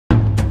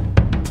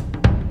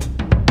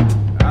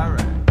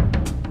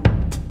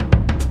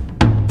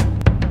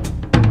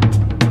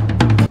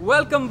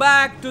welcome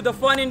back to the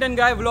Fun Indian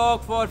Guy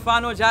vlog for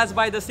Fano Jazz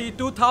by the Sea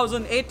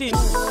 2018.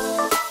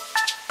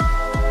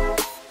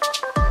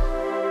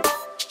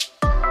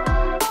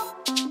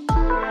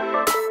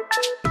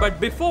 But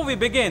before we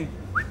begin,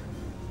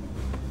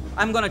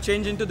 I'm gonna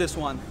change into this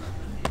one.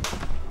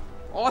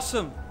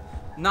 Awesome.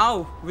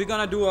 Now we're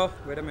gonna do a,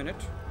 wait a minute.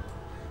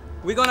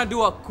 We're gonna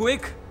do a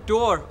quick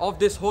tour of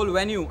this whole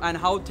venue and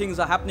how things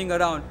are happening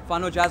around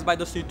Fano Jazz by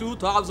the Sea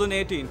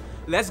 2018.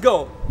 Let's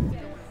go.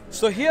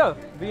 So here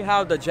we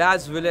have the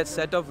Jazz Village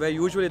setup where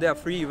usually there are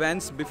free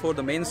events before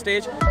the main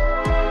stage.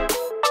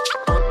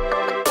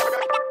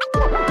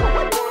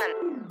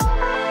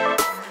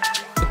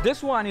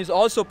 This one is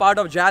also part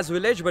of Jazz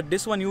Village, but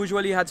this one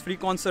usually has free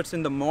concerts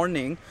in the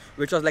morning,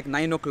 which was like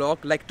 9 o'clock.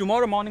 Like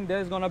tomorrow morning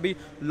there's gonna be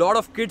a lot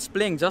of kids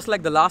playing, just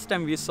like the last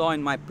time we saw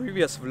in my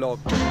previous vlog.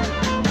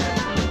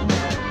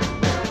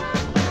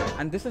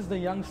 And this is the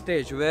young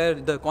stage where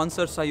the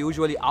concerts are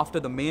usually after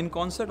the main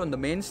concert on the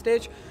main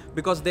stage,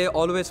 because they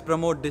always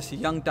promote this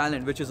young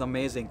talent, which is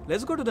amazing.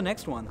 Let's go to the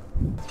next one.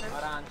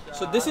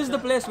 So this is the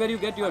place where you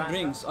get your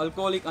drinks,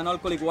 alcoholic,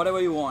 unalcoholic, whatever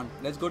you want.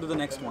 Let's go to the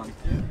next one.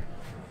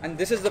 And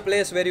this is the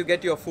place where you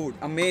get your food.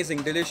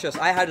 Amazing, delicious.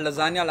 I had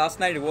lasagna last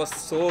night, it was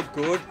so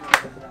good.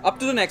 Up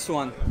to the next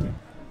one.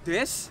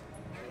 This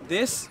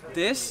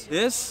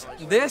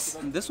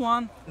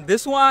one,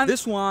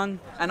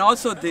 and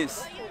also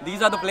this.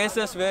 These are the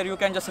places where you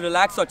can just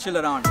relax or chill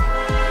around.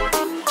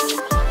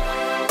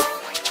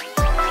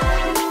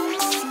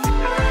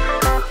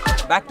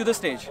 Back to the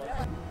stage.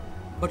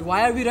 But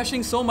why are we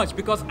rushing so much?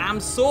 Because I'm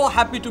so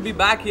happy to be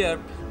back here.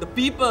 The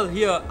people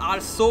here are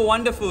so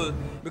wonderful,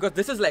 because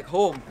this is like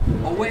home,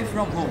 away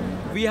from home.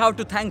 We have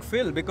to thank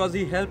Phil because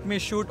he helped me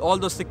shoot all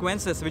those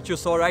sequences which you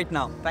saw right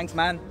now. Thanks,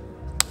 man.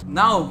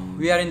 Now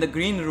we are in the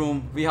green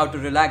room. We have to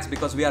relax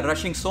because we are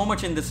rushing so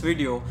much in this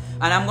video,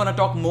 and I'm gonna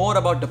talk more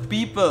about the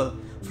people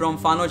from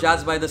Fano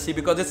Jazz by the Sea,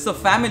 because it's a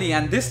family,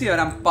 and this year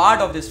I'm part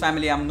of this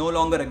family. I'm no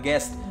longer a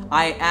guest.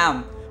 I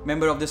am a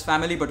member of this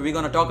family, but we're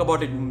gonna talk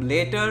about it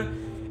later.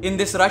 In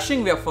this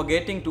rushing, we are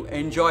forgetting to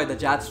enjoy the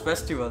jazz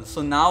festival.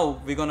 So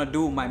now we're gonna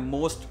do my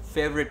most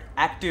favorite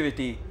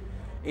activity,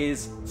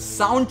 is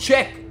sound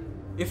check.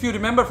 If you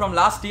remember from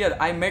last year,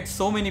 I met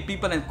so many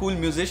people and cool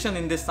musicians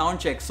in this sound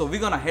check. So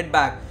we're gonna head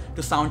back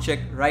to sound check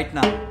right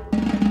now.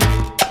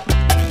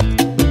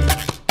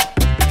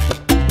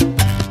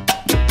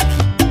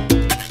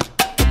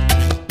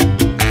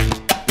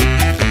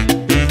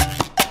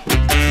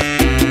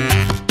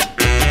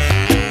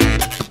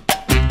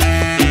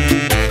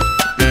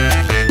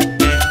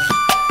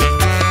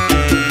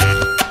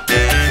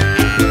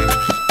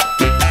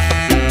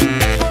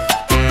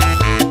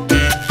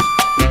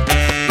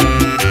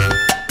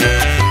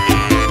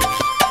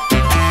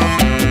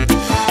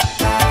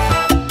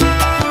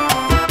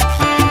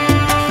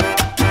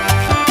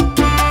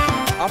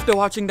 After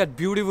watching that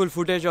beautiful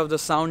footage of the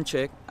sound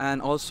check,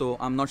 and also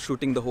I'm not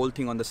shooting the whole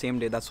thing on the same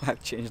day, that's why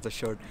I've changed the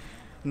shirt.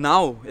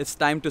 Now it's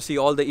time to see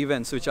all the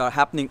events which are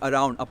happening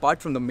around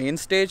apart from the main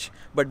stage.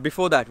 But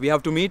before that, we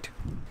have to meet.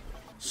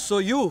 So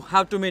you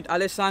have to meet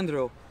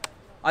Alessandro.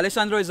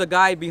 Alessandro is the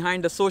guy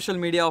behind the social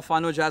media of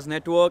Fano Jazz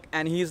Network,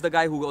 and he's the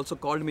guy who also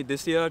called me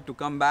this year to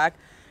come back.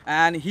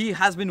 And he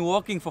has been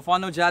working for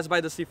Fano Jazz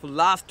by the Sea for the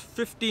last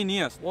 15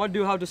 years. What do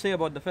you have to say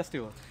about the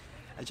festival?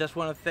 I just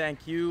want to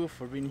thank you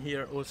for being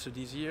here also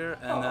this year,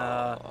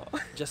 and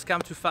just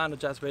come to Fano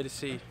Jazz by the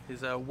Sea.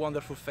 It's a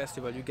wonderful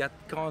festival. You get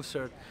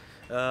concert,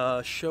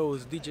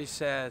 shows, DJ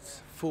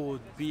sets, food,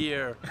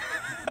 beer,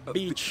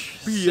 beach,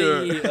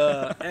 sea,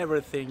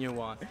 everything you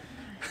want.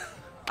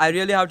 I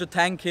really have to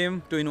thank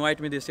him to invite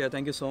me this year.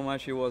 Thank you so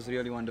much. He was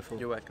really wonderful.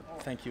 You're welcome.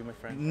 Thank you, my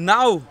friend.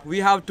 Now we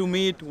have to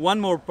meet one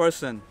more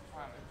person.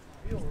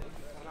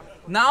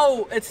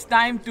 Now it's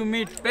time to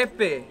meet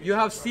Pepe. You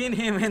have seen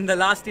him in the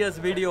last year's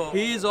video.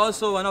 He is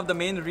also one of the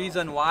main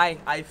reasons why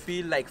I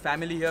feel like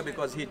family here,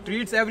 because he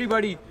treats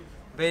everybody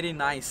very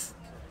nice.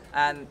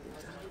 And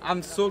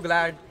I'm so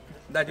glad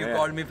that you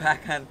called me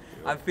back, and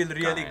I feel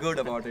really good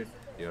about it.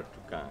 You're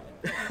too kind.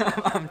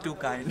 I'm too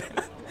kind.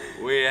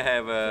 We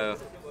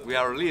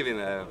are living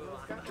a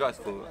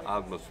joyful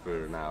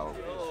atmosphere now.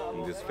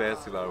 In this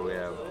festival we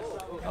have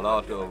a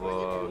lot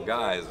of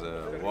guys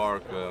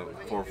work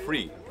for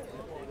free.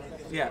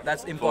 Yeah,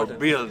 that's important.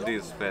 For build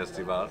this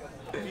festival,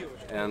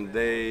 and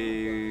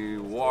they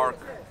work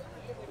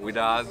with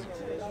us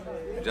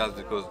just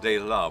because they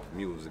love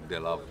music, they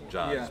love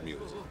jazz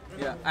music.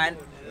 Yeah, and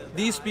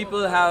these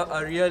people have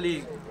a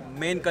really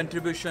main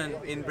contribution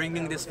in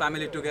bringing this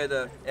family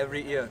together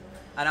every year,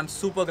 and I'm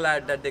super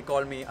glad that they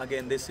called me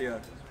again this year.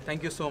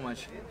 Thank you so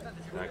much.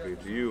 Thank you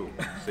to you.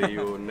 See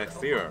you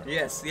next year.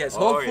 Yes, yes,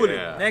 Oh, hopefully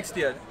yeah. next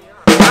year.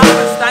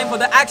 Now it's time for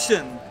the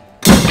action.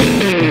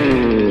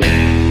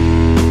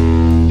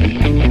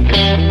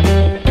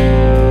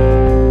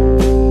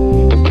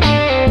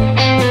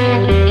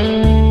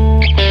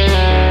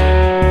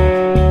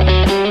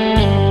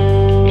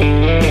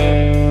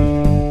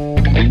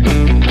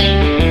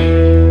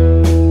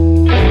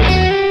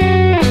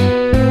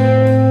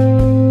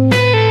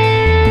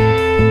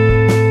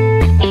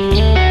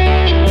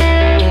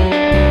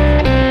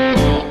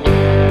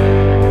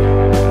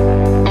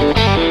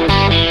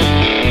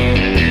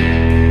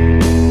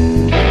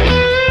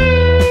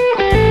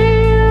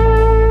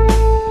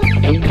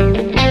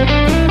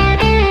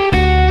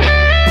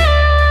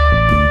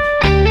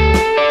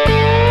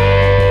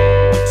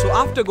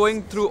 after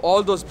going through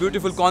all those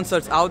beautiful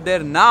concerts out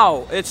there,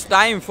 now it's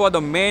time for the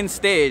main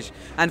stage.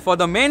 And for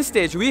the main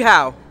stage we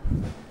have...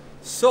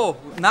 So,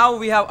 now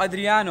we have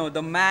Adriano,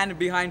 the man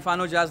behind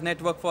Fano Jazz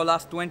Network for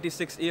last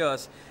 26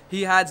 years.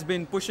 He has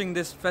been pushing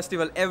this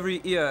festival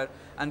every year.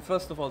 And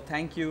first of all,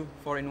 thank you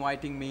for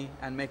inviting me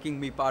and making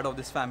me part of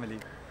this family.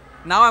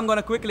 Now I'm going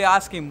to quickly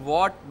ask him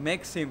what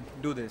makes him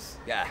do this.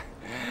 Yeah,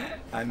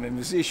 I'm a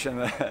musician.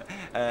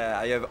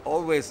 I have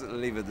always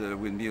lived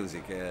with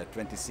music.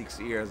 26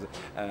 years,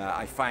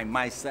 I find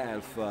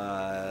myself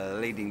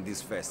leading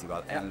this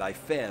festival, and I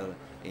fell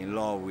in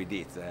love with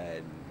it.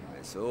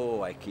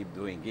 So I keep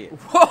doing it.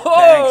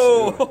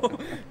 Whoa!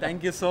 Thanks.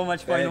 Thank you so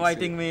much for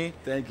inviting me.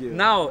 Thank you.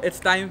 Now it's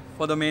time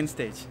for the main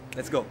stage.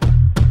 Let's go.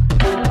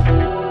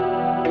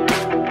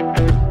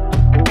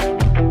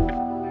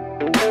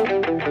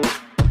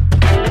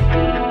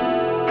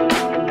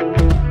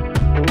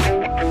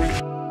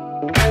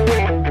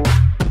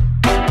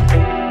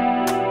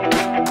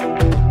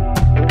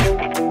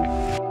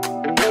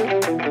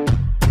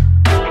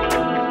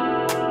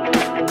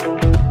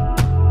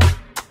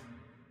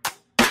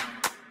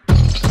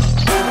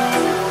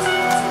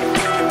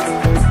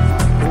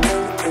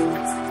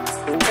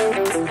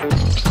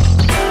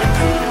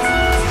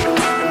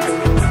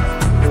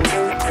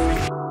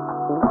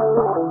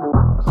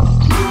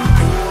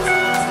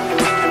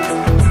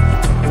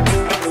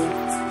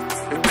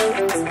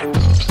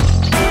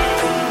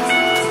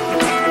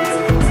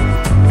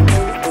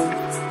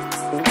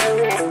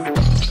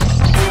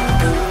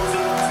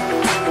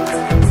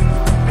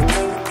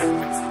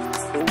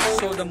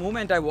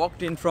 I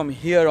walked in from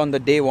here on the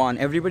day one,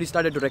 everybody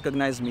started to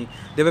recognize me.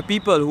 There were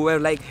people who were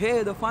like,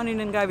 hey, the fun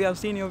Indian guy, we have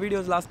seen your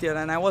videos last year.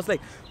 And I was like,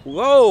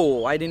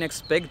 whoa, I didn't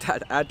expect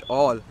that at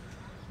all.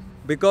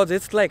 Because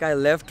it's like I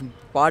left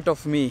part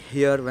of me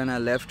here when I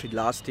left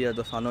last year,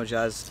 the Fano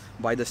Jazz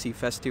by the Sea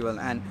Festival.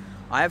 And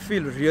I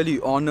feel really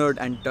honored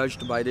and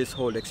touched by this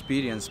whole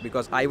experience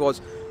because I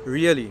was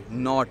really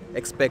not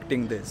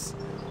expecting this.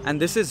 And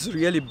this is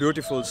really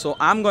beautiful. So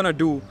I'm gonna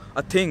do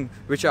a thing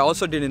which I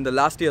also did in the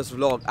last year's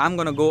vlog. I'm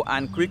gonna go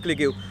and quickly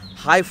give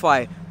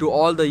hi-fi to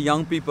all the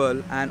young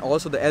people and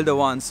also the elder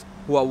ones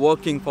who are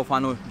working for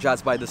Fano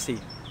Jazz by the Sea.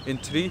 In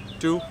 3,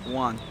 2,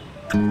 1.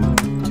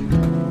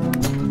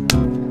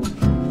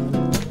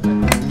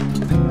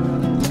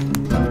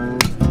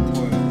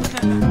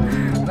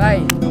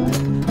 Bye.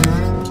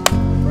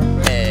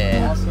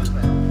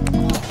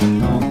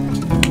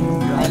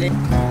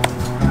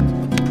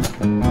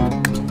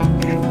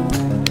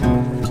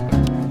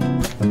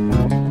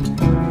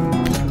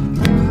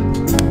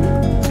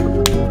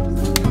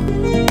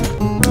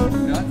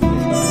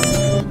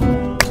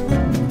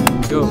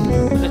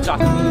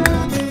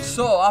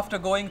 So after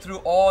going through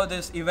all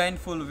this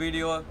eventful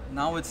video,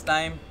 now it's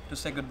time to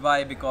say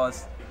goodbye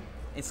because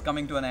it's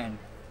coming to an end.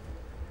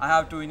 I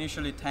have to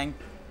initially thank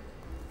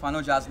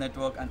Fano Jazz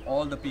Network and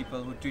all the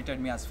people who treated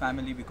me as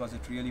family because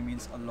it really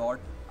means a lot.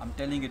 I'm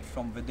telling it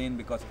from within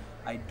because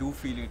I do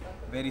feel it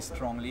very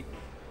strongly.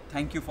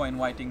 Thank you for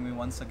inviting me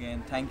once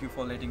again. Thank you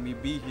for letting me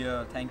be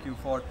here. Thank you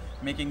for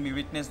making me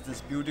witness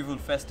this beautiful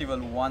festival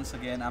once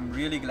again. I'm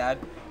really glad.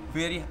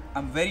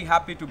 I'm very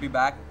happy to be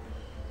back.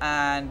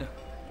 And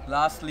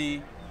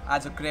lastly,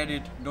 as a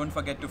credit, don't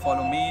forget to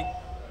follow me,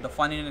 the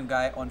Fun Indian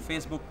Guy, on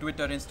Facebook,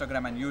 Twitter,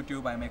 Instagram and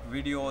YouTube. I make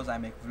videos, I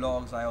make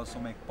vlogs, I also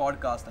make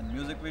podcasts and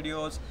music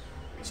videos.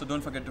 So don't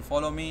forget to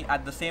follow me.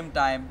 At the same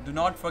time, do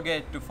not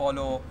forget to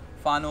follow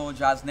Fano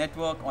Jazz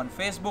Network on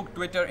Facebook,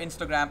 Twitter,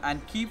 Instagram,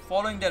 and keep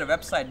following their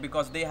website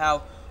because they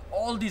have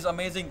all these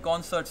amazing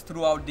concerts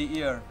throughout the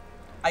year.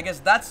 I guess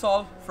that's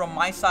all from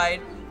my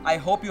side. I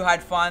hope you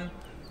had fun.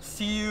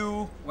 See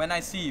you when I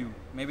see you,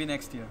 maybe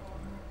next year.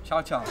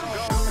 Ciao,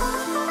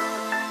 ciao.